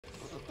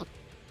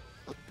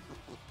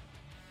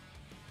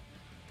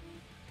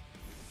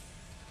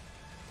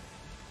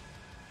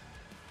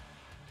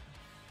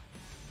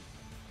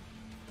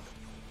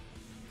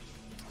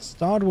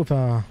start with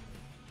a...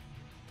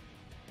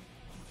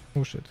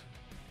 Oh shit.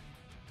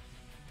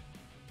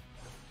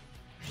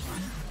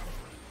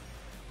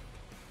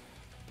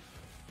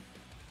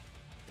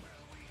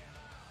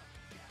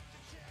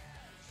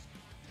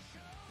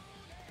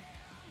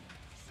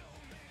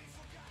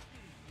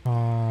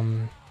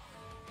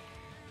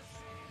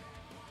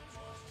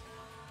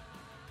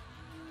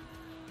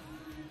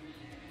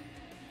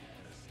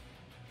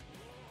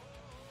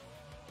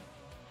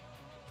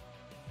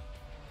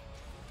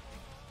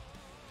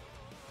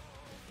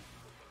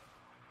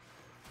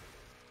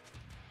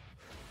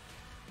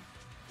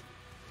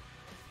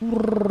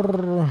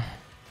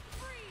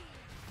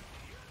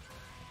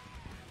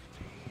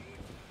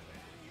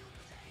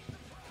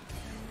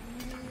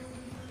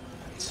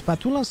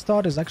 Spatula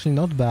start is actually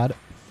not bad,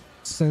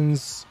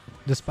 since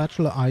the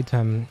spatula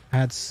item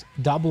adds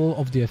double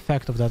of the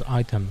effect of that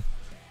item.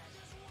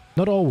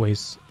 Not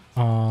always,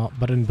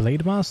 but in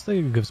Blade Master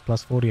it gives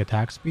plus 40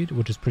 attack speed,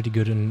 which is pretty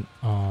good in...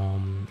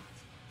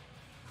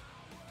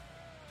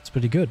 it's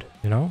pretty good,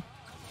 you know?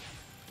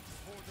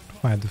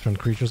 5 different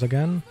creatures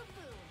again.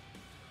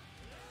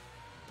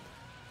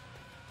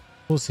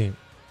 We'll see.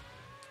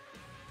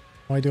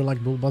 Why do you like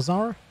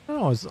Bulbasaur? I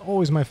don't know, it's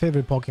always my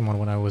favorite Pokemon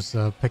when I was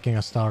picking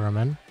a starter,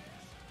 man.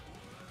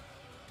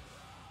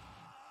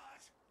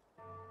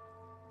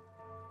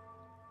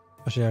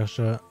 Da się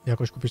jeszcze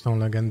jakoś kupić tą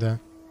legendę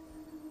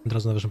od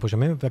razu na wyższym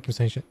poziomie? W jakim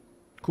sensie?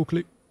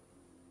 Kukli.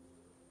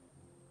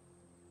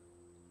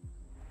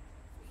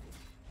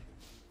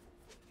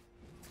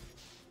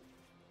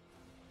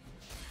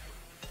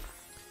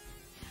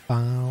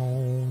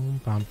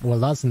 Well,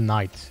 that's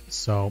Knight,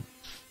 so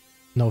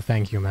no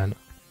thank you, man.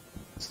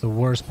 It's the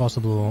worst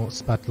possible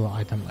spatula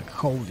item, like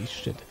holy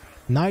shit.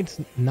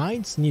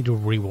 Knights need a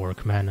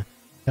rework, man.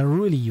 They're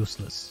really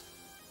useless.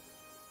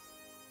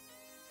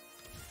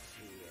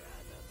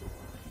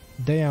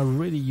 They are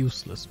really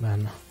useless,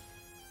 man.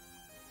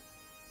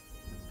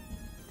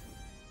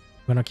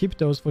 I'm gonna keep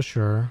those for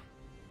sure.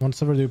 What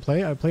server do you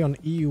play? I play on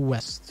EU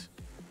West.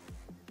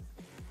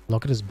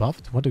 Locket is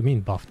buffed? What do you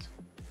mean buffed?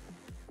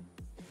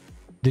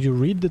 Did you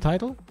read the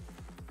title?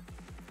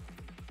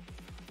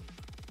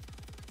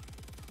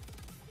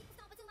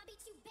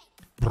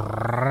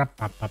 But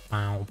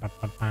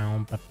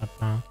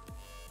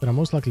I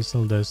most likely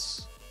sell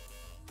this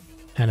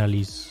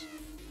Annalise.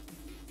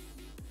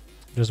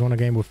 Just won a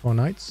game with 4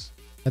 knights.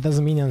 That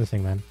doesn't mean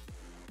anything, man.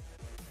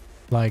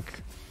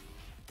 Like,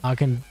 I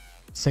can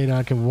say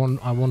that I won,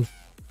 I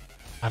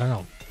don't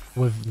know,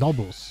 with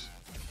nobles,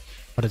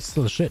 but it's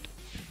still shit.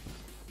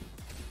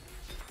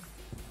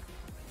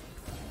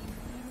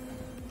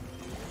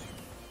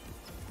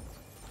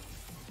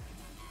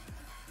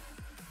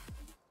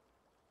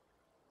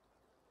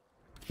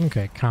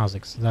 Okay,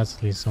 Kazakhs, that's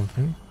at least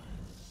something.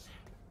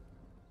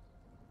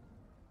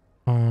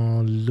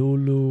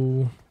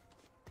 Lulu.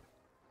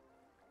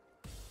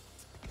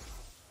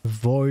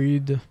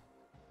 Void.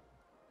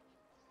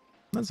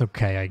 That's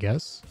okay, I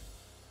guess.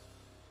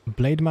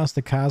 Blade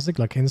Master Kazakh,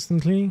 like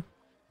instantly.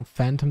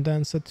 Phantom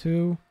Dancer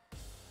too.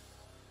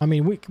 I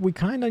mean, we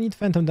kind of need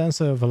Phantom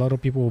Dancer if a lot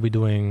of people will be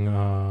doing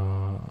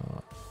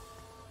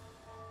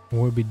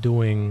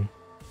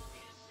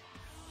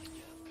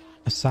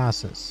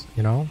assassins,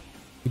 you know?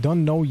 We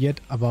don't know yet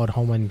about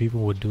how many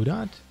people would do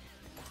that,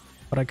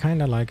 but I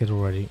kind of like it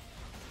already.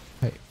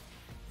 Hey.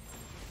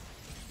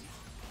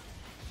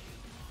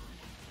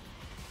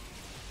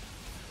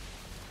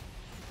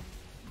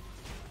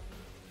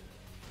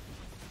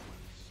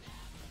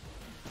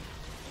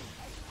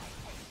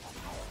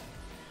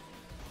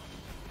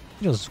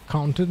 Just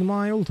counted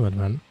my ultimate,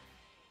 man.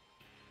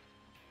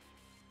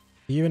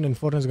 Even in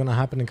Fortnite is gonna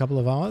happen in a couple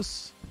of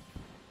hours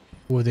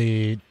with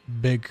the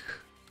big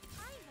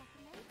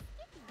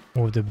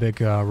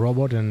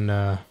robot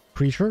and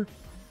preacher.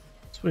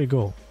 It's pretty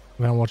cool.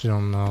 I'm gonna watch it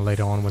on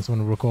later on when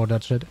someone record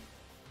that shit.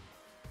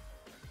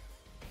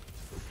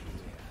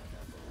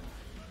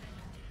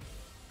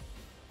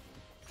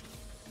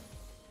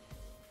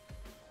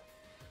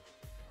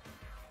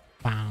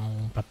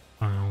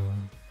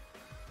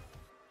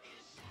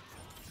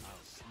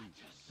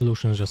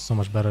 Lucian is just so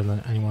much better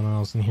than anyone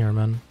else in here,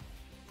 man.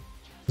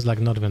 It's like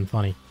not even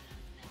funny.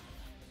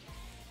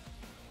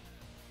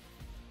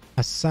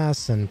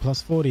 Assassin,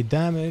 plus 40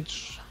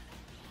 damage.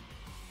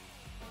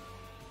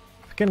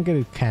 I can get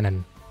a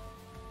cannon.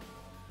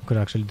 I could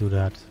actually do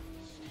that.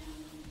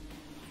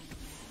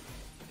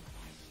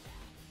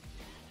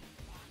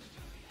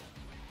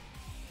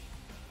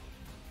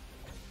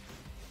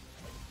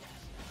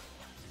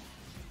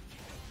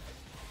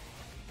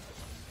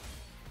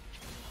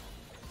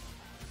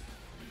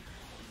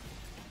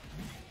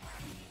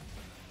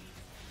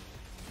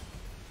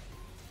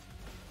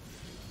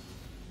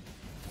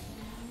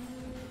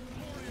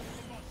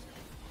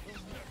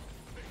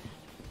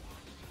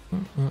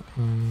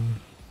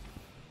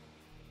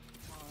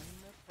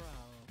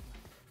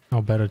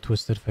 Oh, better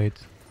Twisted Fate.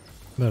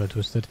 Better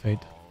Twisted Fate.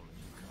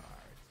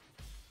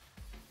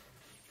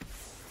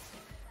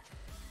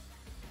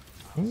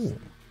 Ooh.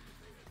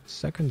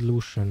 Second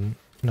Lucian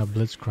in a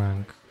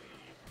Blitzcrank.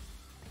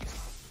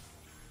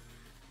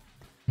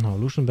 No,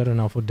 Lucian better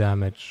now for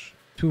damage.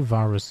 2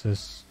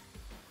 viruses.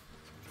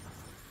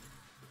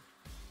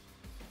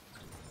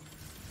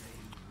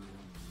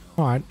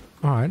 Alright,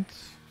 alright.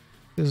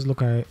 This is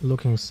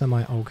looking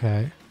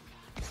semi-okay.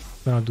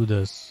 Gonna do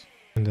this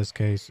in this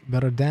case.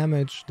 Better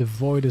damage. The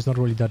void is not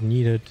really that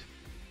needed.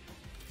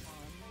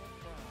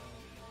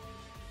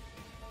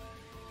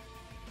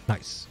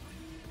 Nice.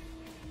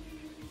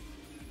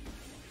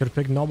 Could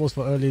pick nobles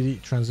for early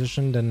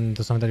transition than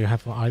the something that you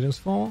have for items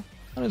for.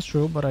 That is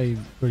true, but I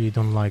really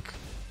don't like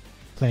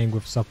playing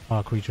with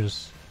subpar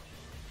creatures.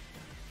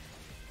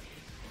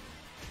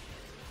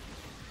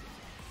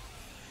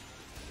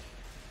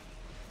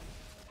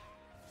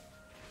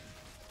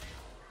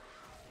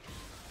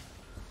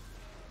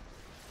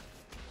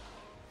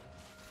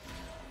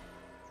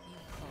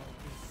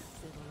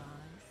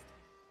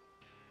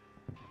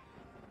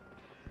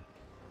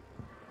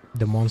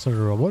 The monster,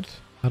 the robot?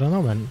 I don't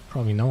know, man.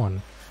 Probably no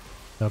one.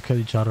 They'll kill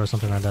each other or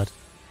something like that.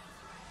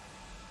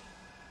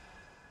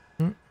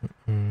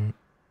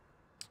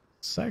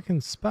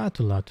 Second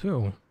spatula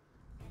too.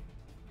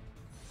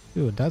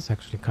 Dude, that's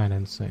actually kind of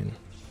insane.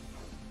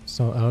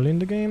 So early in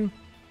the game?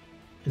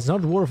 It's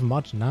not worth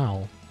much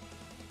now.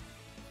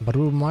 But it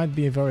might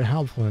be very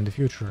helpful in the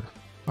future.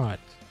 Alright.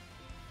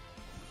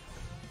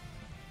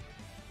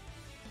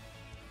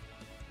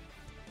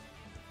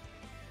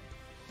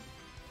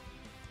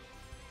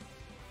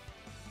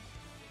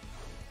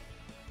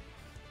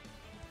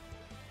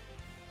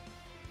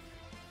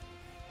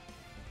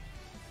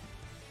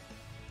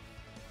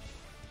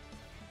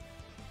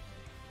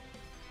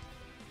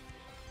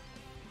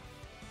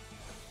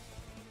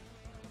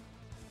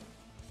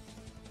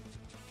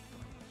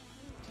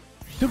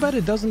 Too bad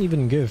it doesn't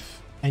even give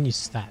any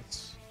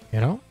stats, you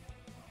know?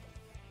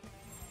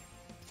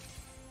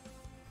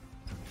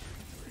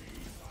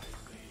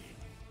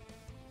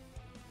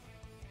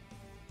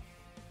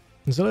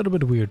 It's a little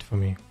bit weird for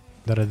me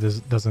that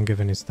it doesn't give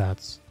any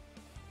stats.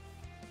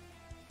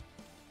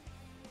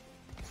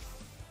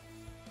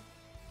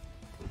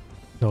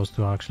 Those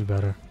two are actually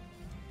better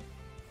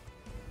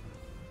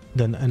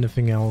than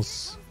anything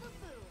else.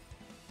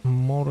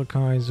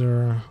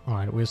 Mordekaiser.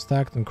 Alright, we're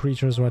stacked on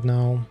creatures right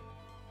now.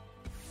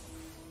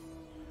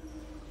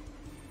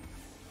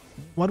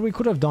 What we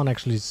could have done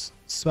actually is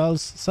sell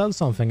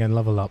something and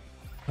level up.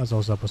 That's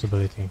also a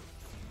possibility.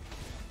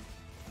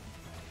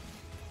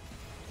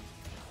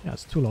 Yeah,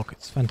 it's 2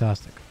 lockets.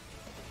 Fantastic.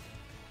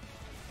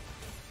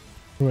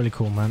 Really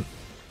cool, man.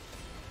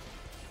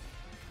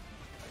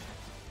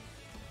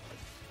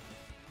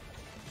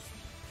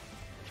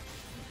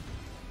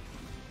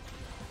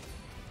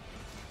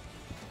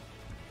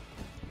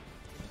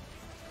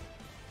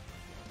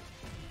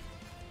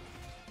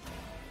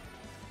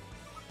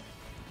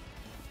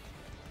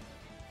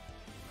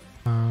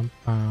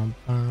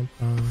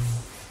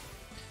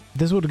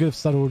 This would give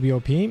stat would be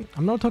OP.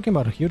 I'm not talking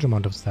about a huge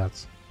amount of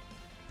stats.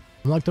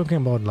 I'm like talking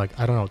about like,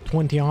 I don't know,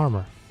 20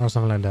 armor or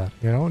something like that,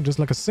 you know? Just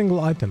like a single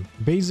item,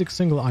 basic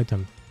single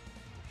item.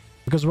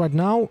 Because right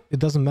now, it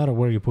doesn't matter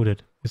where you put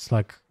it. It's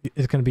like,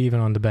 it can be even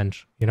on the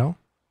bench, you know?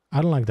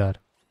 I don't like that.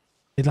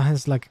 It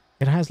has like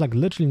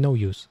literally no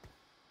use,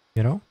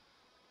 you know?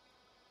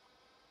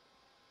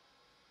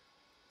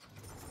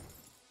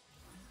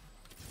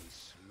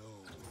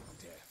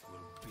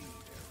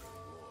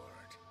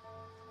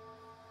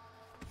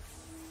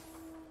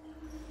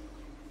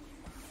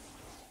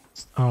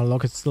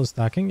 Look, it's still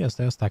stacking. Yes,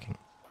 they are stacking.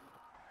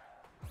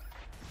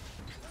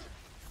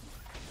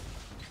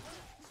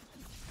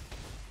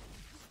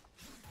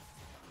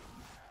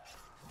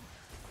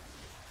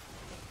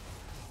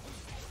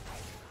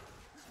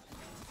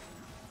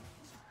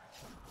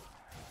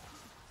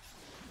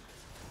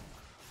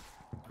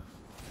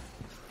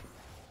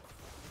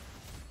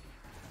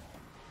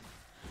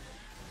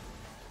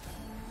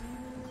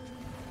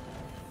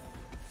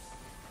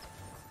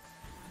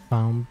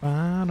 Bam,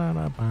 ba, da,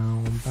 da,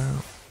 bam,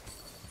 bam.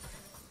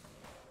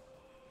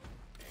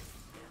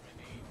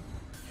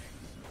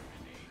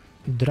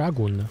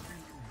 Dragon.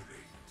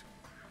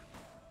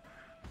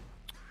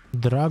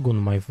 Dragon,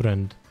 my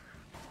friend.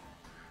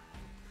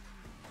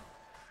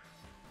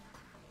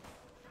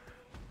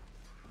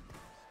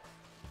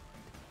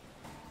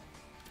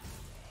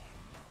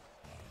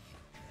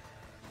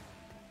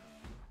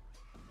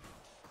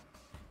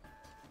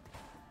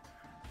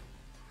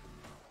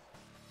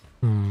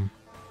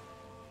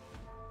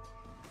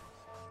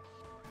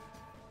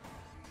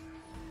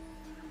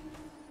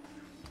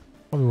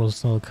 Probably will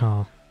sell a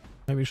car.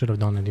 Maybe we should have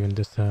done it even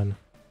this turn,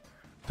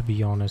 to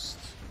be honest.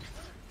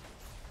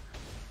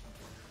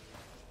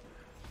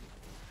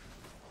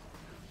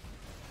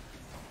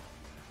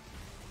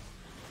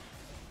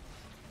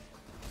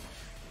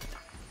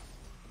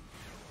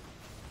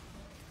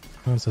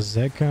 That's a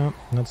Zeka,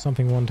 not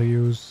something I want to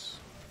use.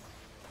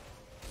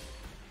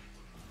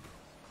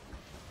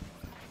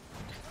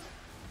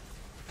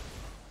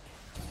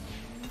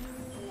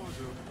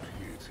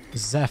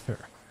 Zephyr.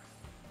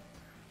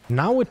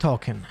 Now we're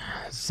talking.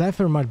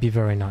 Zephyr might be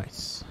very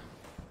nice.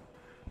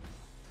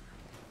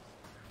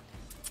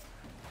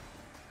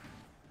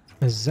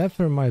 A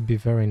Zephyr might be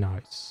very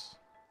nice.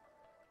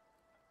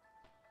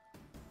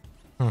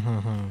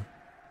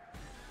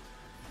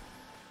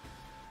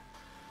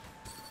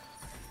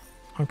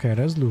 Okay,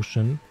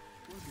 resolution.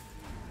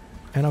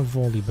 And a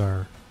volley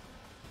bear.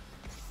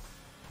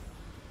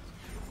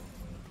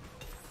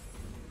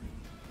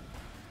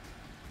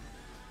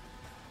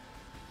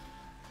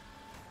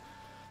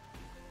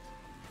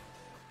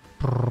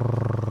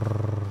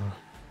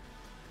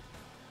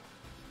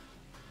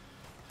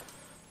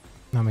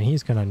 I mean,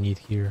 he's gonna need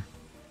here.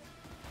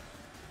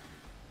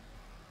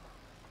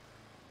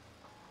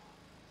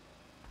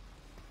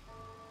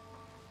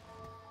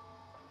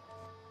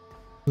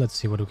 Let's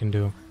see what we can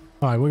do.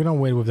 Alright, we're gonna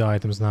wait with the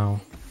items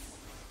now.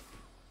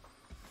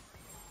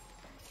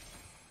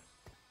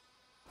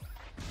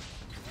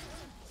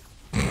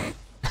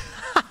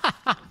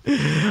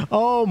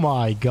 Oh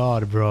my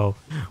god, bro.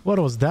 What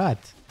was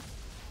that?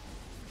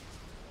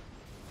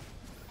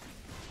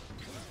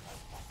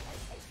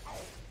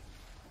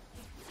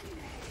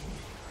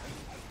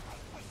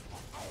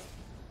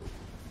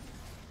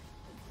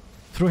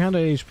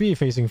 $300 HP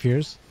facing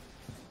fears.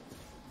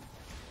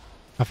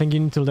 I think you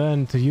need to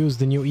learn to use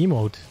the new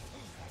emote.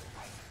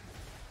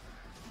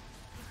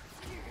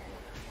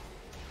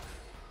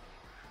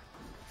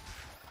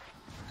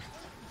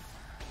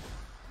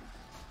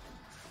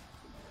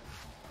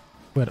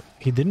 Wait,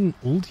 he didn't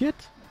ult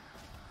yet?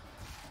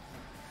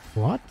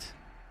 What?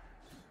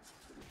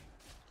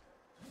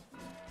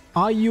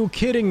 Are you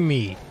kidding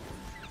me?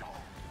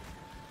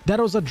 That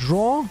was a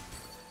draw?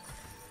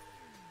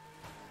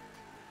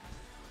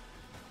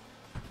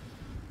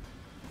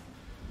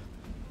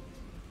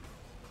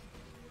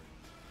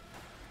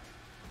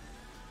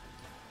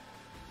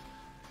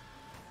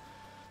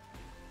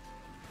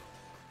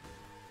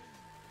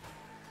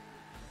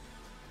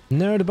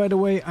 Nerd, by the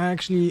way, I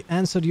actually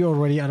answered you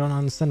already. I don't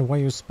understand why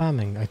you're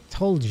spamming. I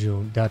told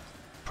you that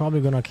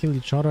probably gonna kill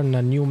each other and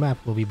a new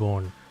map will be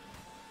born.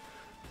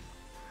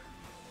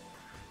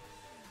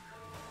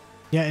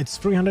 Yeah, it's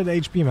 300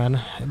 HP,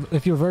 man.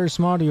 If you're very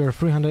smart, you're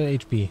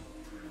 300 HP.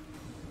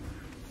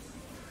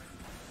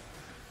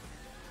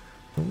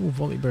 Ooh,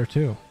 volley bear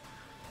too.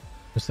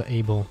 Mr.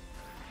 Abel.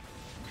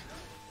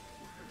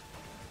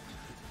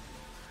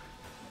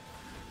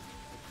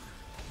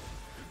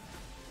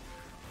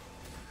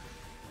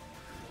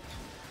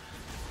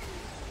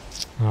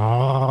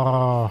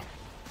 Oh.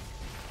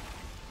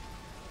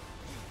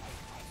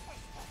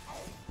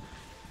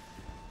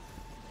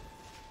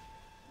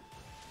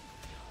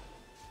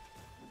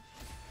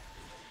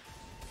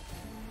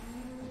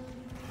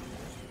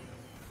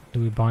 Do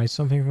we buy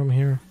something from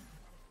here?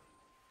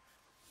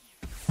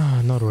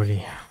 Ah, not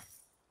really.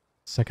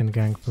 Second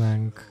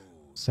gangplank,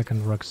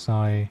 second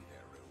Rek'Sai.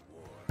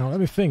 Now let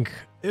me think.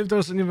 If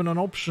there's even an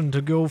option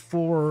to go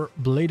for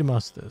Blade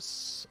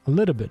Masters. A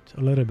little bit.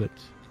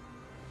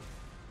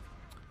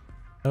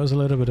 There was a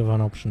little bit of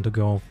an option to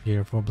go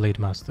here for Blade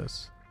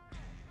Masters.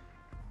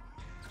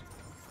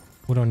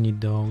 We don't need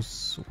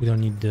those. We don't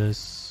need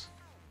this.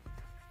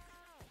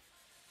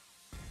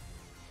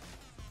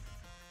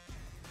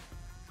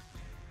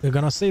 We're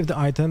gonna save the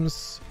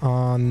items,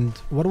 and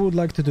what we would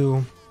like to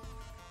do,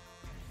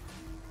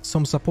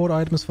 some support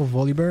items for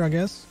Volibear, I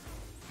guess.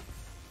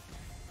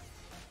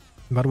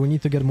 But we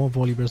need to get more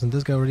Volibears, and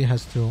this guy already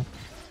has 2.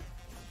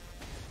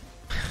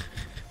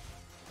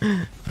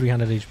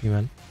 300 HP,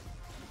 man.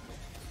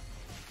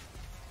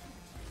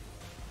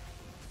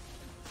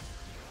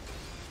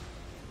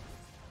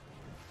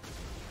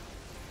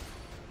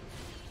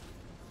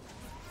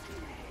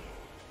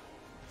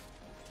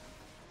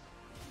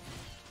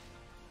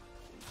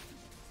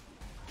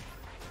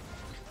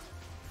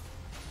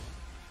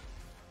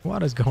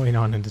 What is going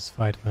on in this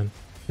fight, man?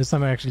 This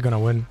time I'm actually gonna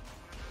win.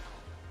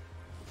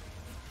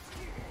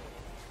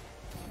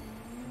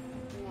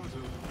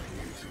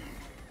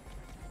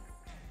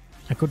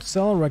 I could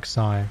sell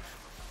Rek'Sai.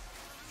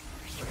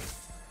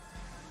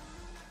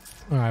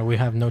 Alright, we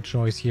have no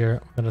choice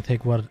here. I'm gonna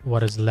take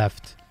what is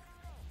left.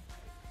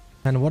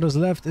 And what is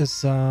left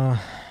is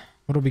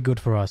what will be good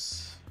for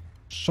us?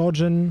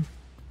 Shojin,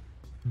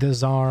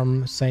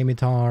 Disarm,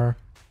 Scimitar,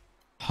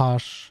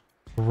 Hush,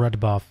 Red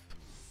Buff.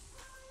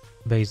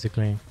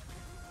 Basically.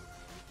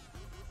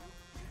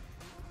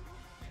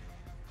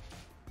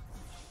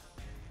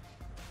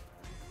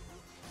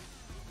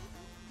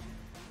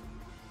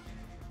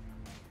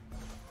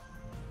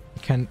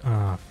 Can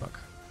fuck.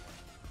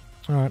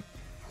 Alright.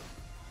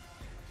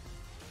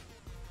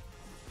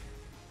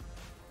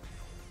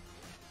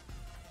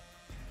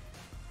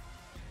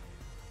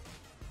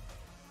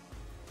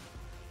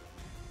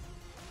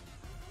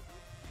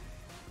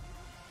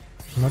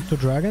 Not 2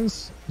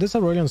 dragons? This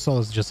Aurelion Soul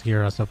is just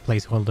here as a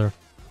placeholder.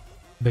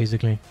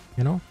 Basically,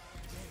 you know?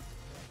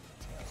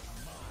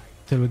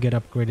 Till we get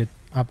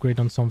upgrade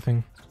on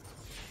something.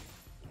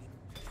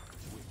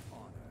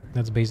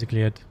 That's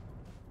basically it.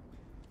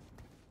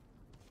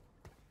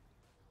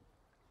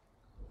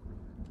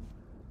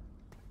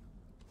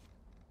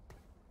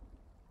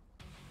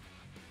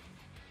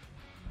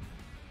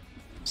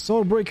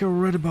 Soulbreaker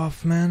red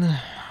buff, man.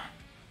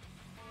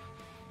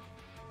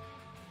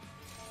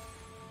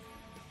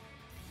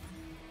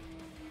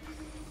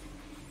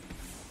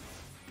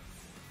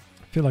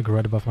 I feel like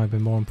red buff might be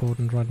more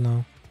important right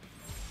now.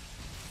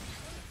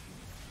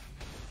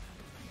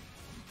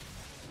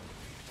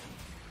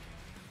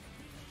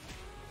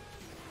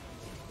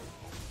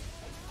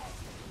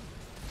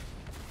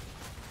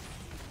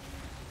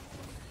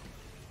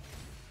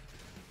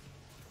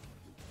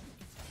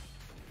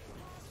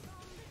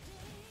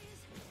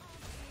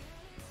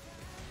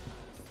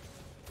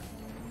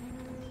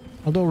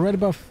 Although red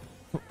buff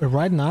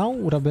right now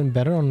would have been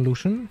better on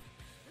Lucian.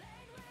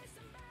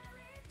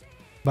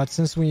 But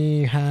since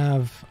we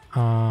have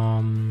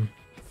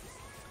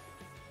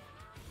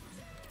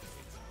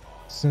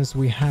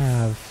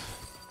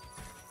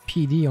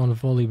PD on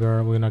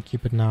Volibear, we're gonna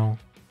keep it now.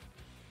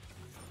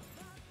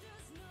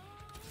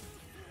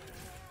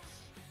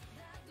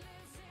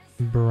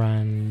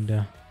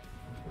 Brand.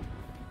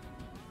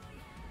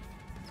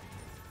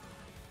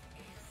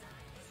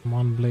 Come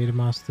on, Blade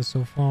Master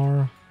so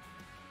far.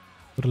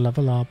 Put a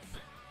level up.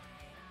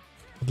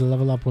 But the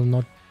level up will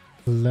not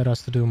let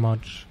us to do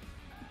much.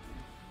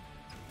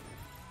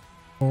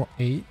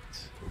 4-8.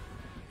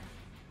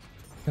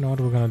 You know what,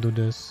 we're gonna do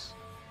this.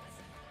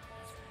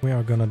 We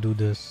are gonna do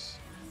this.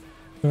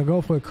 We're gonna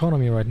go for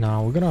economy right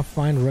now. We're gonna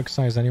find Rex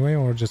size anyway,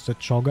 or just a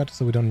Cho'Gath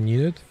so we don't need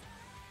it.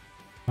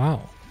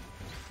 Wow.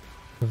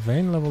 The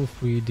Vayne level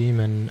 3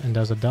 demon, and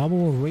there's a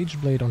double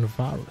Rage Blade on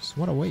Varus.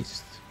 What a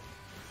waste.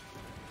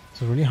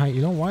 It's a really high.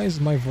 You know, why is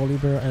my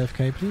Volibear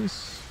AFK,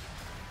 please?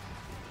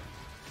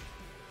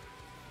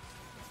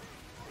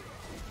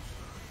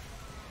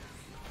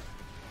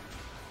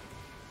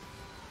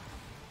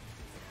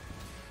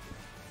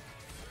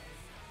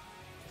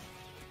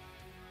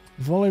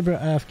 Volibear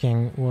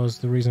AFKing was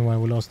the reason why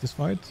we lost this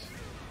fight.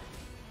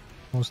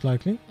 Most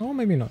likely. Or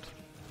maybe not.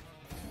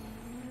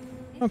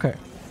 Okay.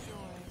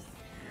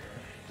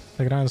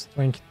 Tak grając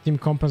twoim team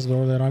kompens z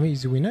brawlerami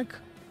easy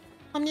winek?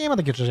 Tam nie ma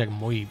takiego czegoś jak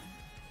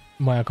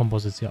moja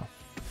kompozycja.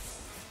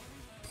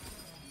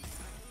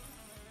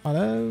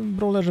 Ale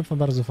brawlerzy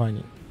bardzo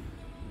fajni.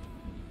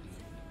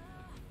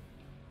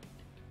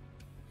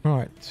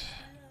 Alright.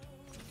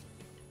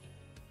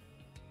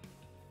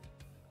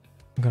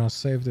 I'm gonna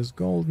save this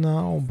gold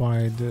now,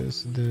 buy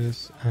this,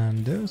 this,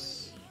 and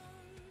this.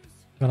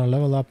 Gonna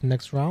level up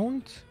next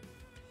round.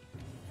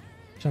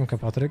 Siemka,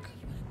 Patryk.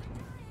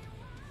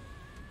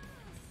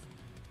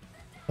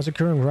 Was a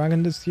current rank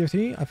in this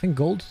TFT? I think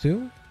gold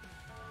too,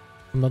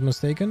 if I'm not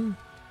mistaken.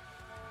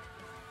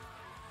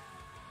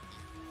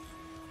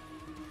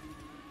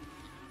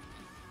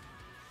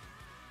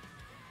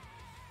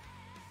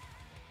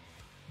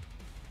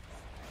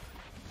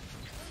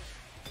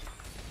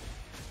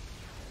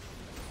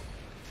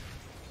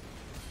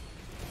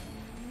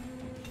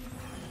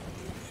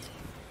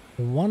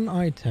 One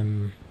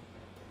item.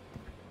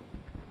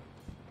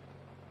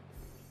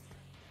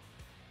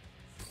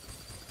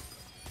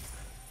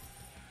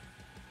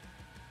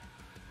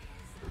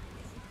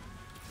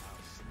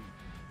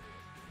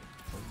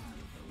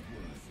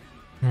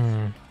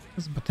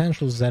 There's a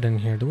potential Z in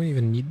here. Do we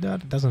even need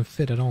that? It doesn't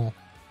fit at all.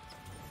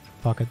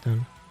 Fuck it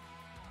then.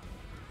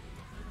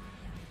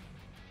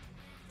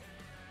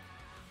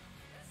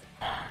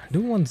 Do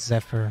we want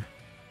Zephyr?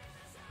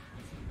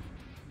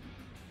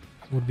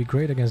 Would be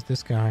great against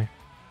this guy.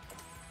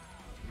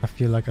 I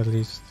feel like, at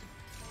least.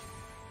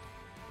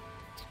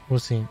 We'll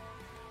see.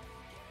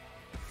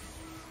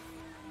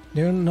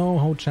 Do you know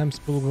how champs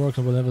pool works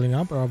when we're leveling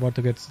up or about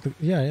to get...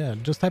 Yeah.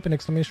 Just type an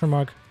exclamation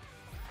mark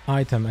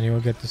item and you will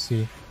get to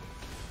see.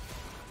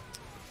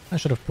 I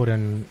should have put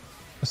in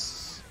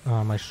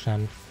my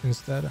Shen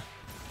instead.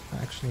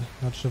 Actually,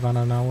 not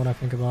Shyvana now when I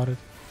think about it.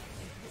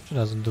 She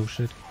doesn't do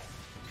shit.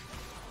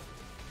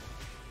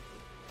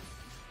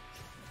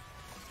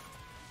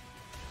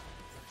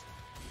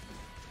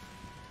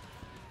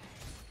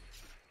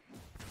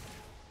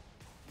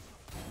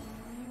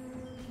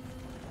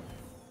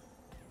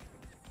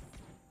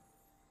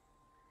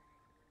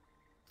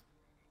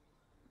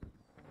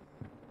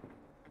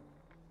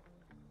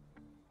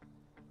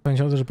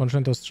 Pamiętajcie, że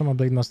połączyłem to z 3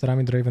 Blade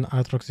Masterami, Draven,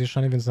 Aatrox i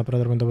Shiny, więc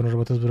naprawdę robię dobrą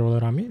robotę z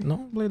brawlerami. No,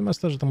 Blade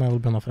Masterzy to moja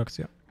ulubiona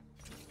frakcja.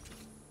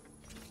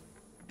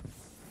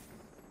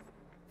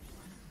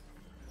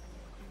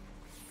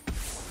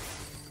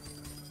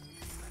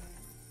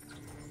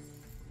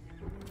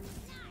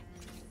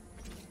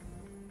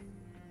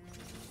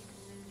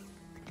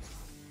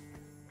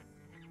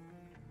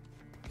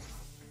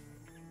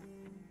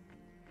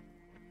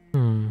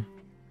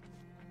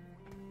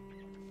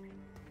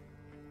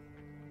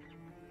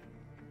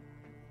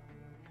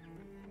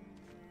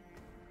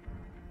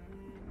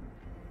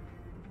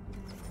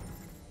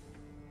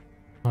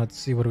 Let's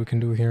see what we can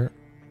do here.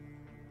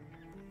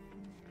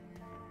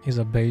 He's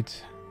a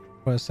bait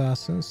for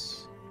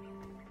assassins.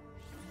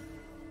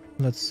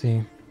 Let's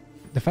see.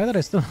 The fact that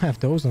I still have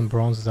those on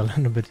bronze is a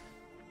little bit...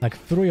 Like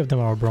 3 of them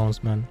are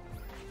bronze, man.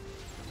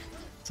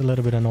 It's a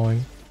little bit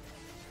annoying.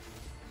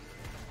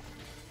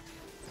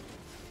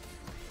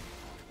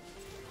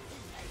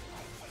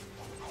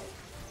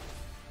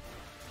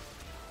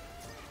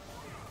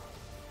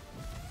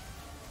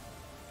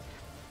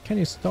 Can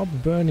you stop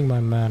burning my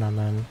mana,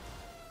 man?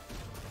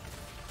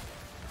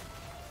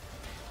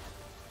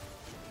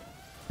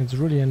 It's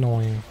really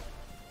annoying.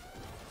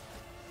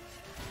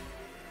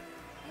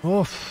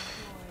 Oh.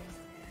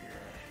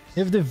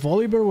 If the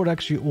Volibear would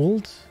actually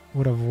ult,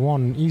 would have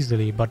won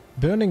easily, but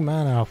burning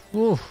mana,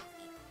 oof,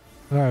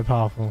 very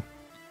powerful.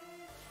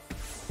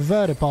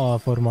 Very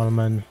powerful, my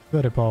man.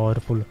 Very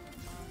powerful.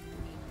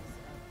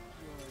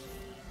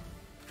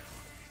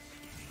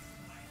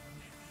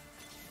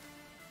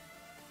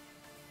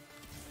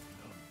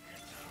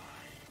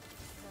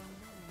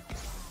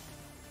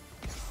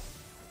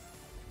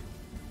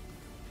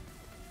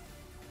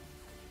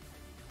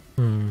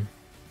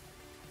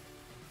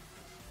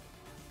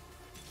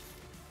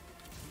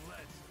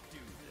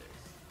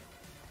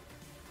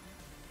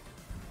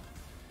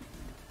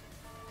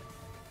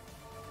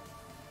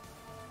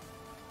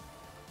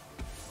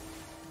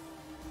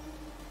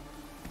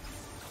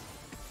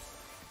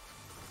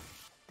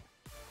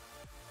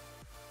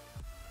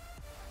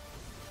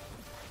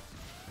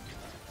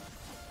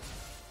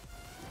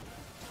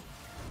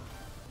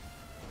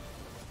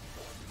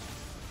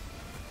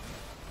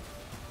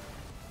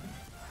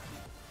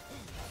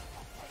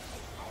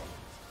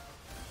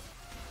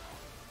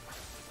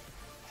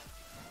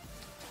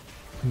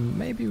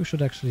 Maybe we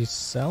should actually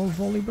sell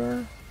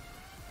Volibear.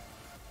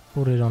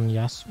 Put it on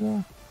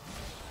Yasuo.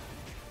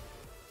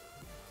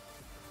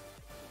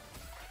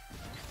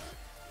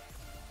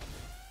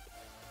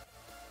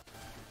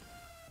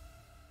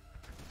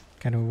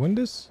 Can we win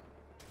this?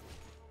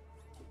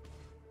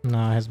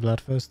 Nah, his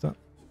Bloodthirster.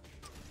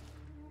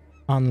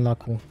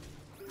 Unlucky.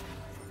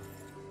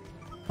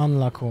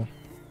 Unlucky.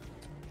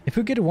 If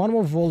we get one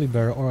more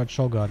Volibear or a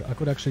Cho'Gath, I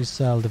could actually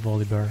sell the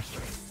Volibear.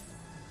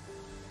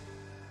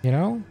 You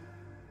know?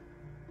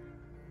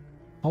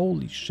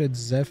 Holy shit,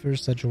 Zephyr,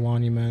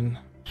 Sejuani, man.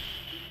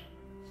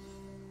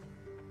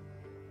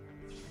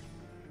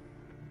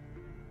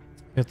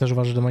 Ja też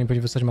uważam, że demoni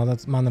powinni wysłać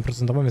manę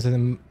procentową, więc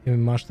tym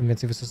masz, tym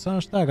więcej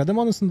wysysasz. Tak, a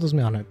demony są do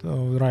zmiany,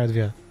 to Riot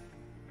wie.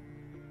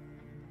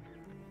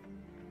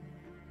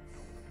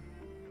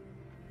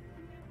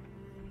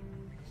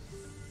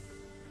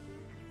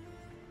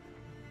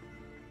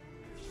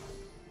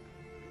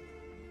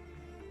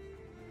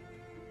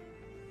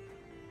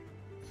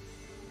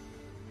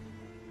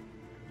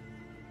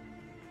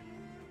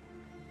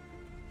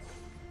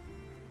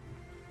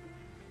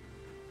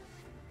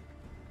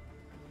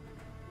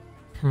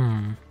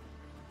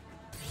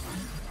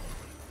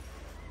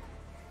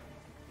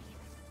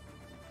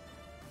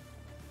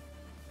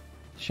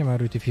 Siema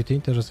Ruty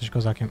Futy, też jesteś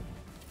kozakiem.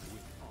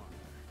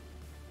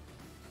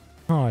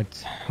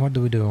 Alright, what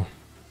do we do?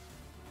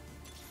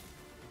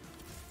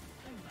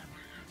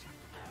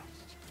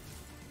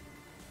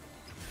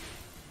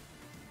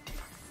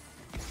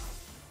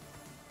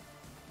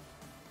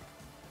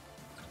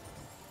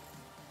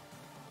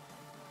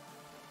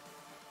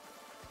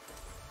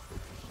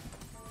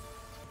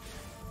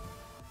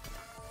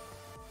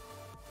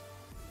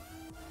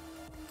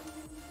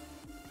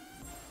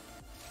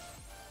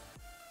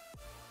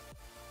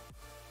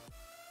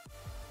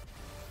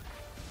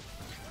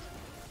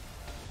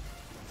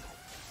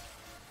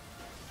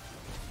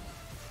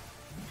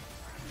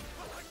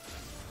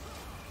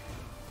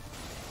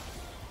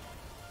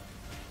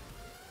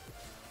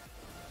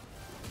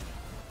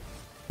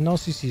 No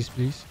CCs,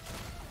 please.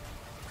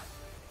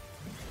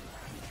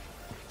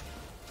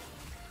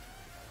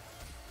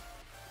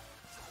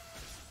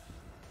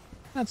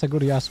 That's a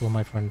good Yasuo,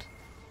 my friend.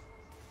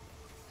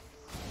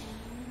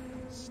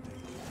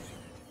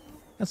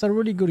 That's a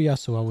really good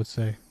Yasuo, I would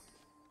say.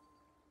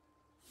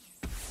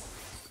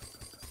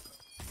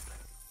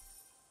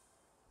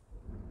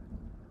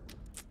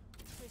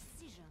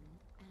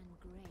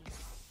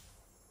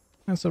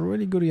 That's a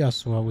really good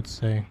Yasuo, I would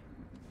say.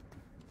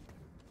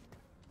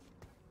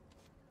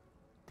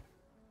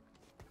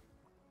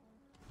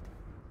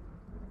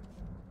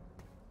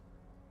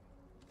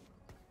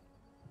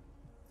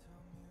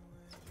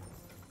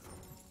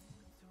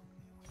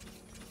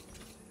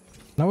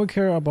 Now we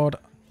care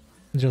about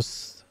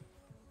just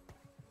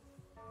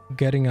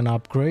getting an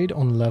upgrade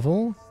on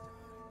level.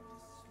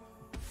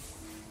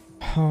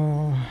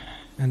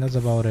 And that's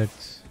about it.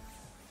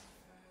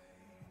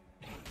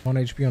 1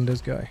 HP on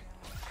this guy.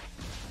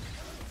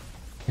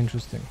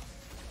 Interesting.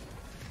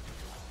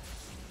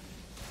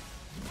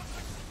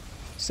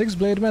 6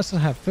 Blade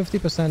Masters have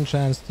 50%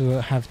 chance to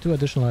have 2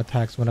 additional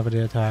attacks whenever they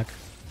attack,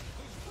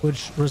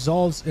 which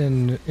results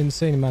in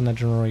insane mana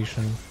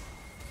generation.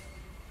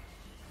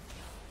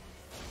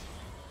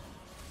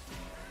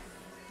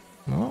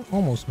 Oh,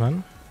 almost,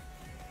 man.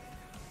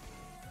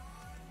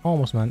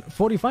 Almost, man.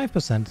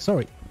 45%.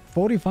 Sorry.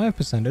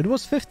 45%. It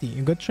was 50.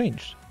 It got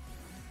changed.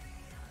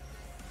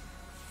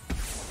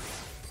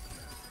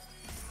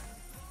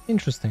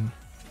 Interesting.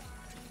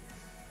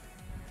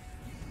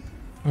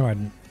 Alright.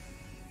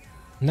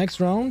 Next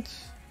round.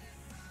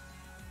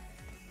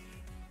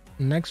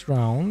 Next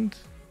round.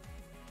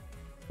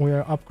 We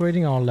are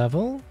upgrading our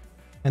level.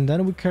 And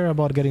then we care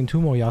about getting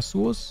 2 more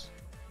Yasuos.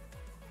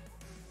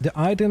 The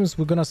items,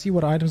 we're gonna see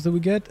what items that we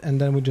get, and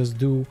then we just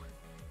do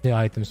the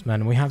items,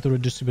 man. We have to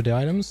redistribute the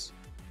items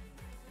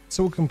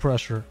so we can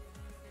pressure.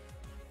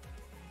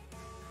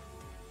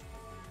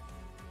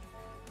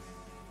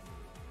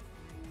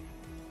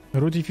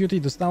 Rudy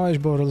Futy dostałeś,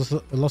 bo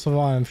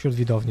losowałem wśród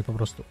widowni po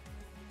prostu.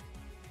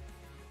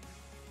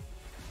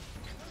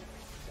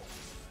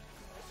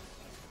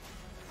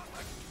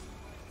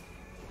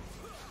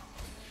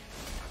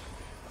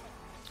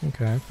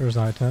 Okay, first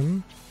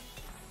item.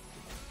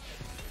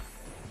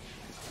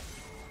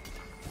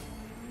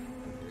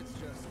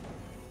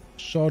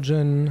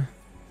 Shojin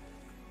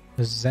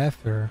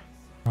Zephyr.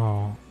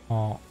 Oh.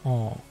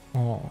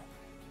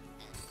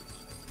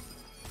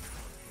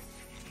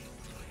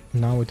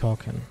 Now we're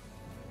talking.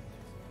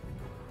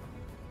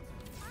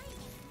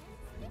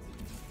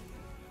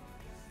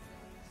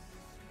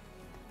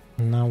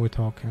 Now we're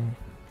talking.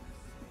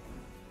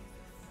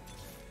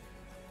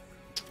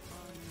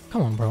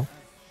 Come on, bro.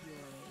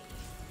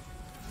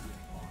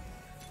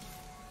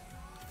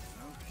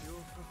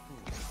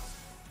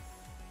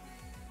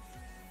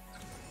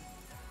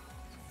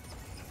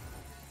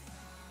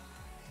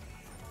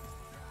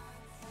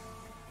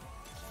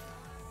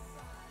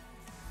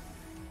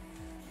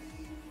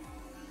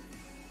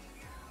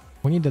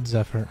 We need that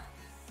Zephyr.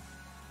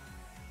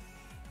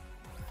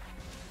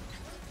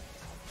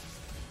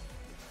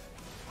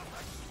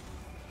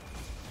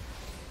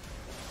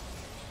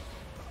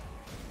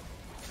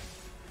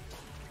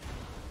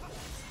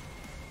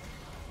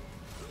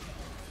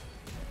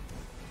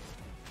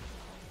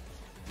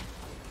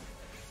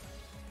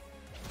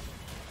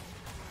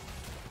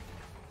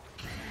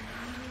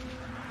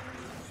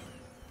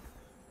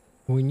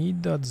 We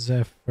need that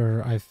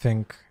Zephyr, I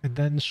think. And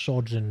then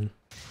Shojin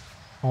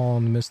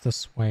on Mr.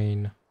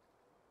 Swain.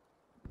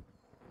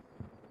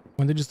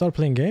 When did you start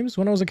playing games?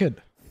 When I was a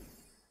kid.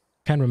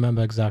 Can't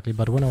remember exactly,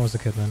 but when I was a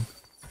kid, man.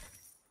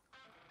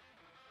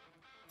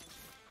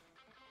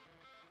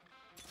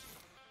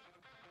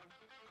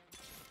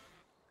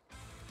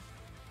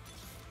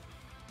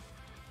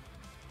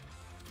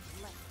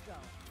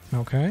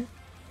 Okay.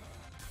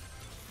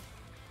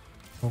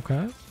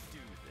 Okay.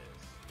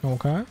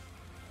 Okay.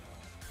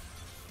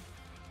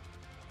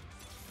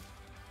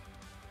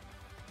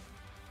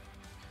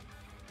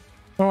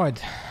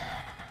 Alright.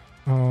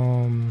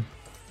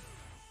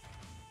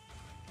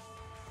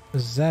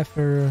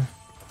 Zephyr.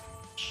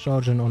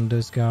 Shojin on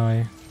this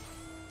guy.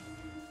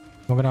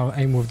 We're gonna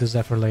aim with the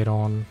Zephyr later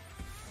on.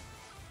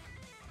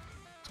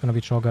 It's gonna be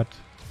Cho'Gath.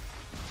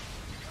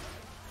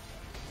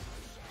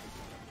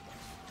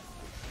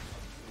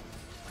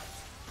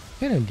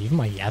 Can I leave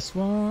my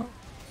Yasuo,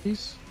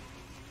 please?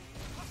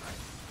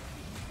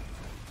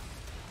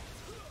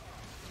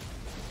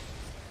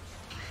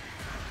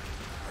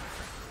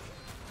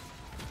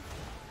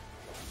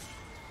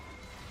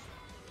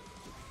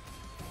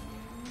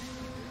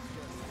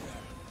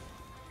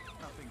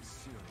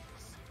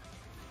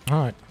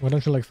 Alright, why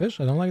don't you like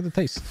fish? I don't like the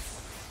taste.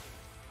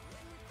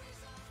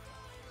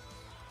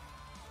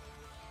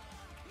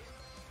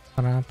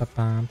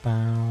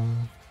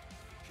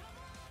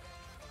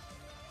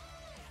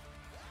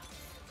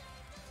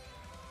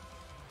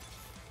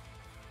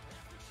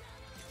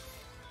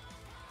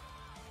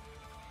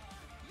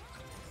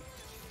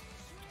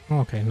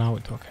 Okay, now we're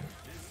talking.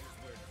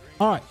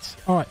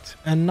 Alright.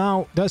 And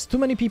now there's too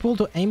many people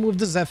to aim with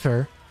the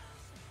Zephyr.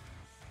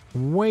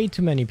 Way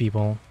too many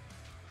people.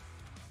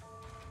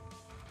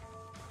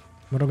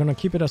 But we're gonna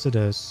keep it as it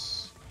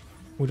is.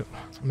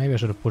 Maybe I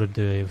should have put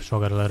the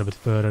Cho'Gath a little bit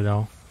further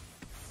though.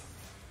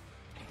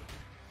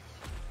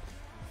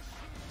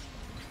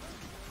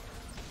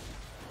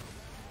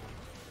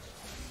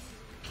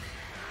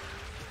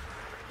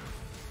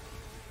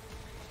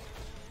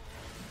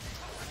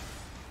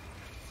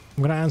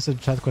 I'm gonna answer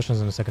chat questions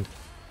in a second.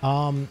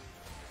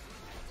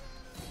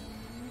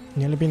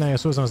 Nie lepiej na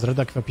Yasuo zamiast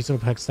Reda Kwapicu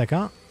lub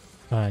Hexteka?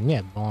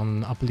 Nie, bo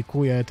on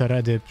aplikuje te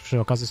Redy przy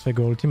okazji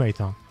swojego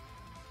ultimate'a.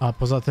 A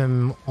poza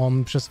tym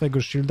on przez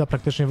swojego shielda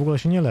praktycznie w ogóle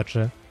się nie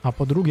leczy. A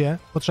po drugie,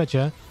 po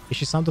trzecie,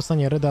 jeśli sam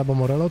dostanie Reda albo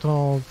Morello,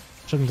 to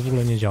przedmiot w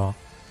ogóle nie działa.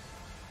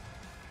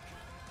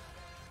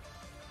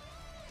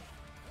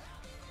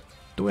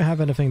 Do we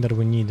have anything that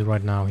we need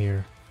right now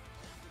here?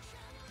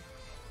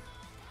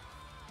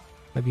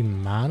 Maybe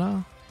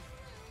mana?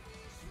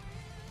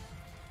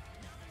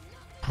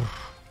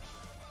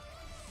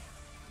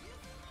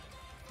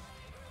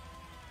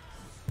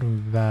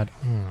 Bad.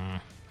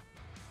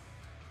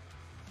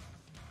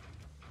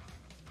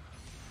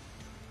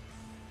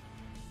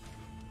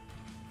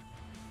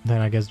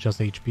 Then I guess just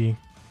HP.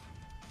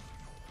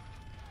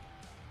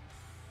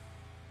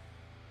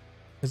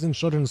 Isn't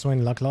Shojin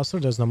Swain lackluster?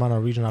 There's no mana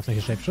region after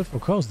his shapeshift?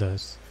 Of course there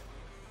is.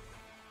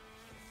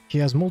 He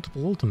has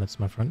multiple ultimates,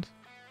 my friend.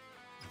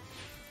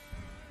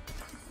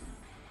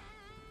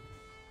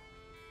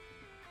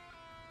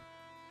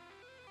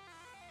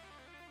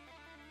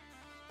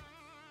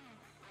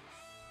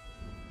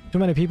 Too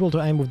many people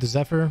to aim with the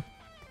Zephyr.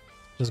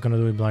 Just gonna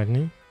do it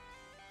blindly.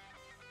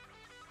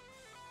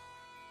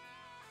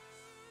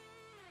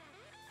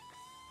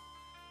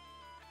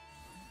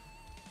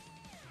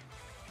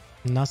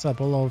 NASA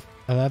Apollo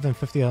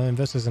 1150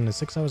 investors in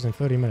 6 hours and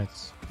 30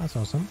 minutes. That's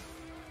awesome.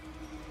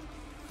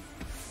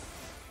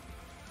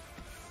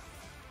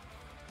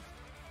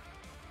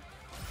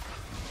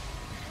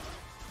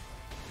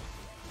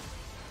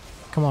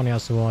 Come on,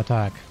 Yasuo,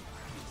 attack.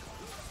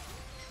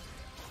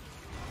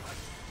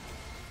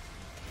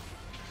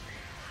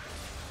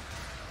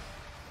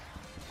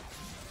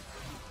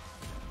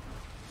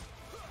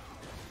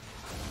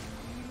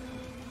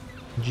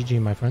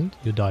 GG, my friend.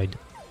 You died.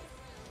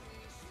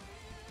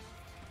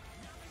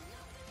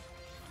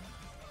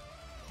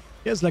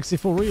 Yes, Lexi,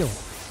 for real.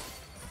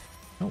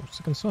 Oh,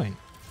 second sign.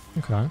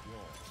 Okay.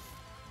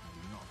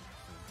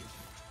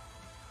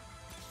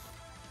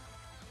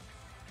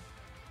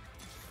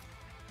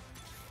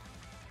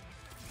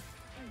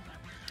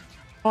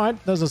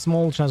 Alright, there's a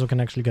small chance we can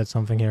actually get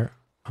something here.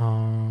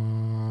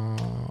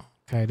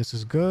 Okay, this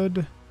is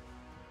good.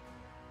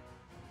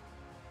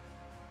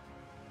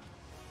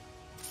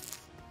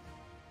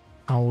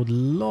 I would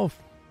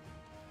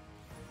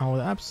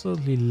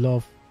absolutely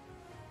love...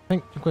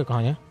 Think quick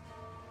on you.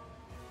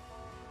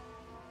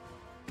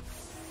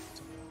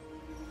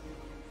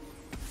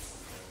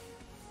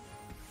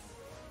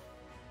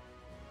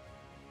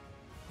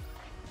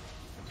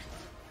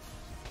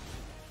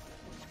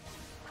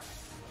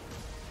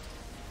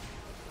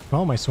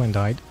 Well, my Swain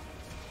died.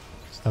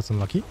 So that's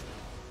unlucky.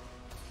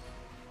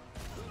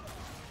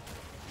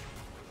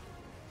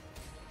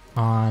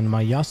 And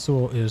my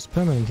Yasuo is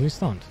permanently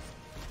stunned.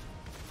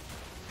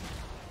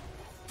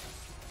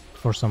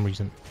 For some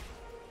reason.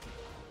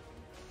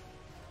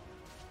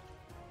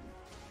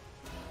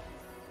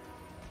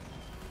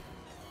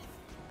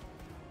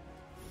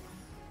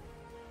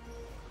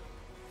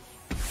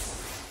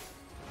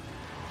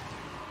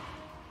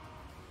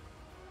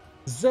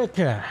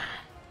 Zephyr.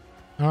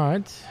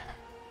 Alright.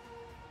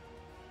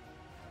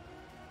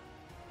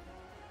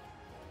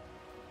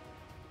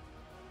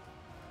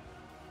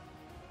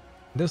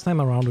 This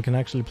time around we can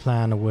actually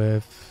plan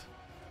with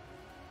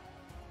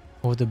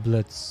the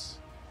Blitz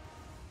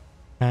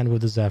and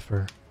with the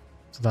Zephyr.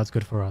 So that's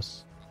good for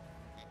us.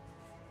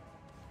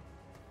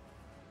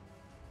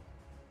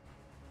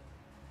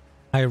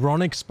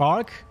 Ironic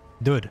Spark?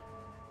 Dude.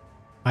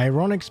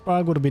 Ironic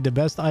Spark would be the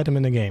best item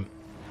in the game.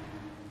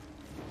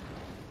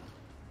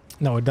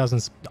 No, it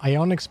doesn't.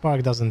 Ionic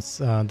Spark doesn't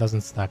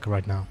stack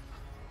right now.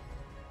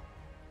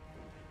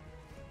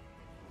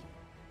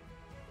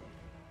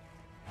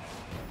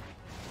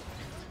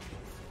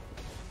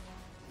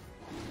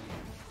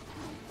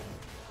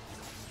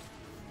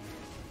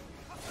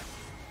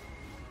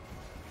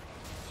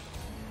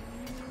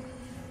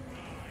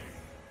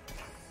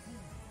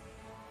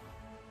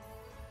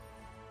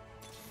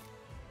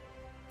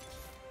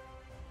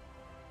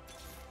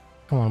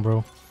 Come on,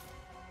 bro.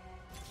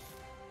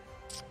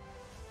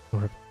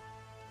 Rip.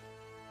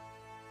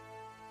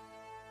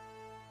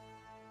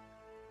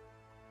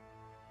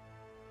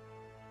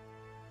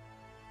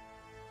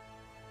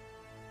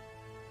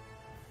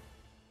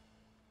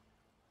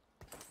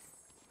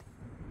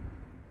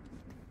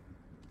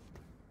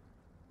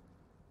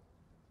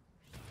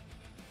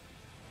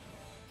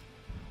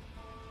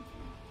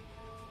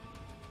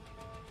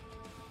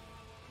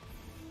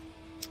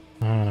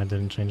 And I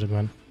didn't change it,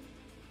 man.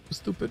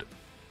 Stupid.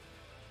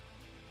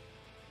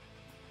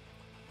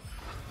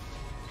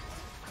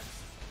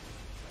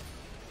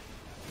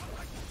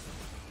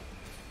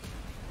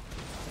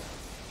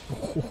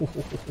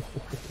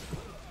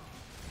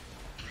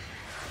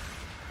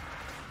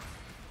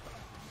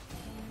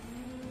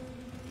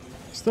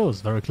 Still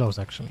is very close,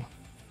 actually.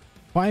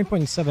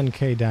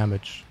 5.7k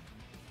damage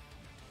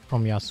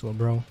from Yasuo,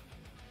 bro.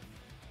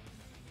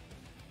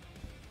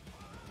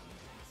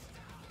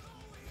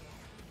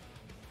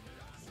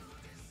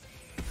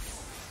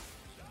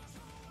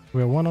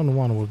 We're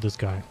one-on-one with this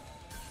guy.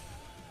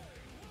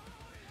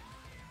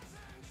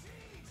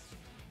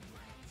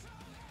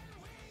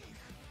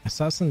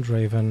 Assassin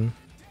Draven.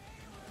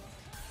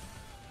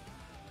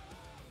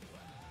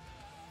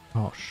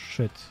 Oh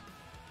shit.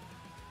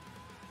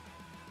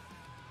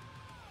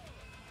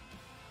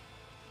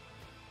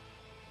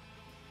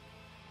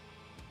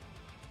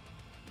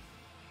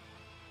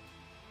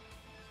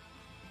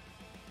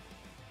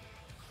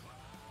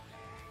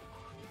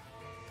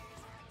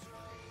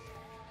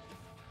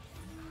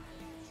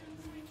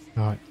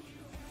 Alright.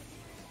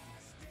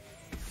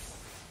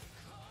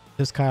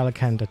 This Kyle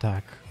can't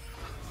attack.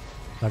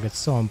 Like, it's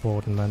so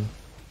important, man.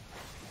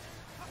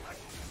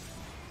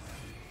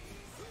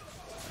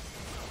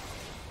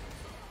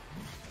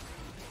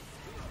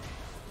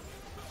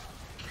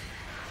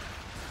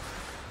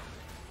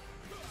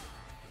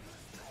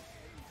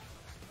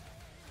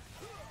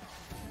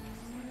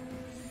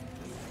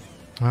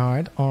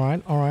 Alright,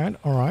 alright, alright,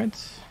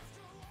 alright.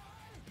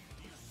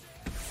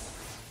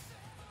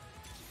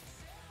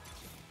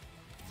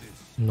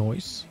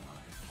 Noise.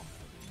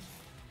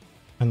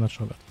 I'm not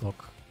sure about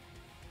block.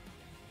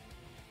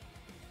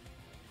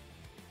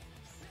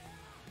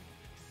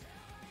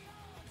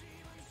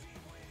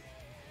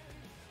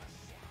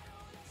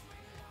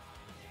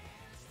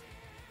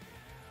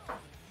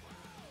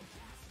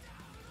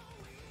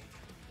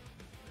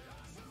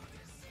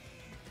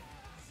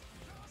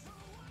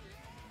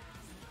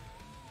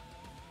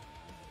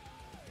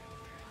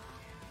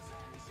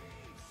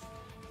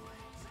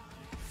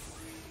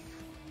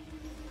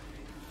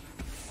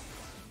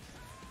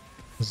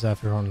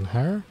 Zephyr on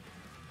her.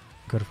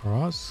 Good for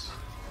us.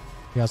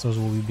 Yasuos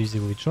will be busy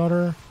with each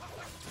other.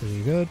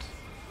 Pretty good.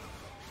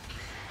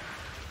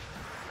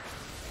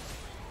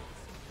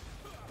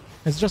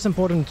 It's just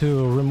important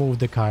to remove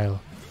the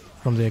Kyle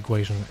from the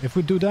equation. If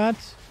we do that,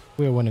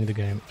 we are winning the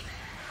game.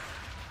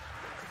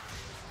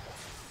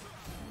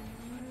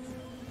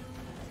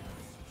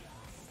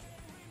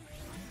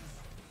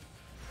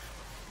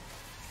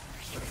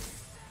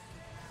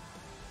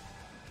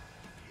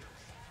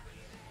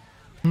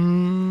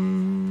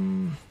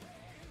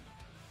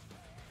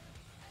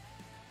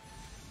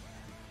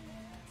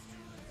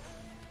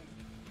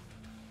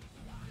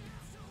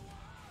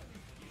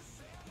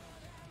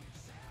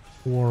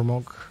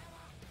 Warmog.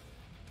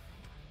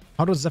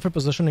 How does Zephyr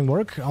positioning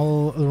work?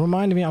 I'll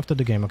remind me after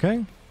the game,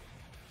 okay?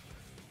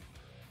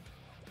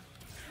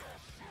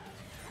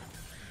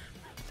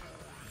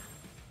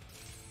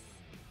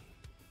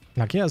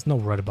 Like, he has no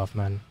red buff,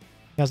 man.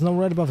 He has no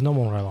red buff, no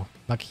Morello.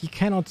 Like, he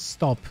cannot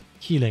stop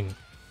healing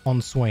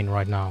on Swain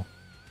right now.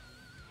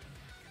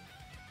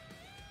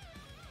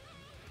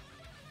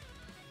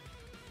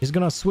 He's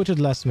gonna switch it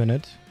last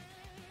minute.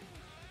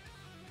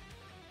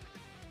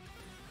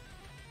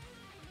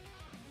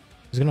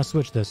 He's gonna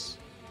switch this.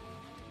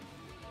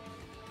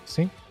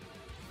 See?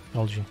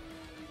 Told you.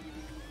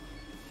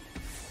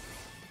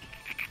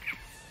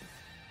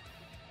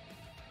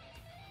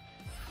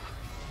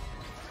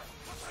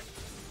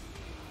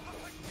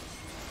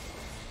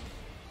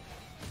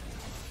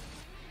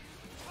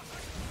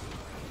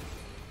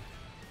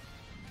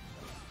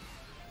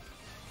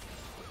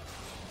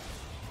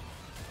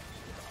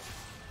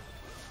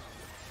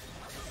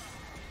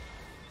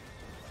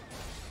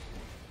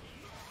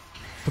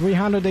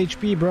 $300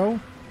 HP, bro.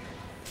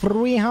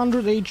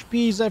 300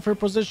 HP Zephyr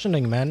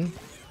positioning, man.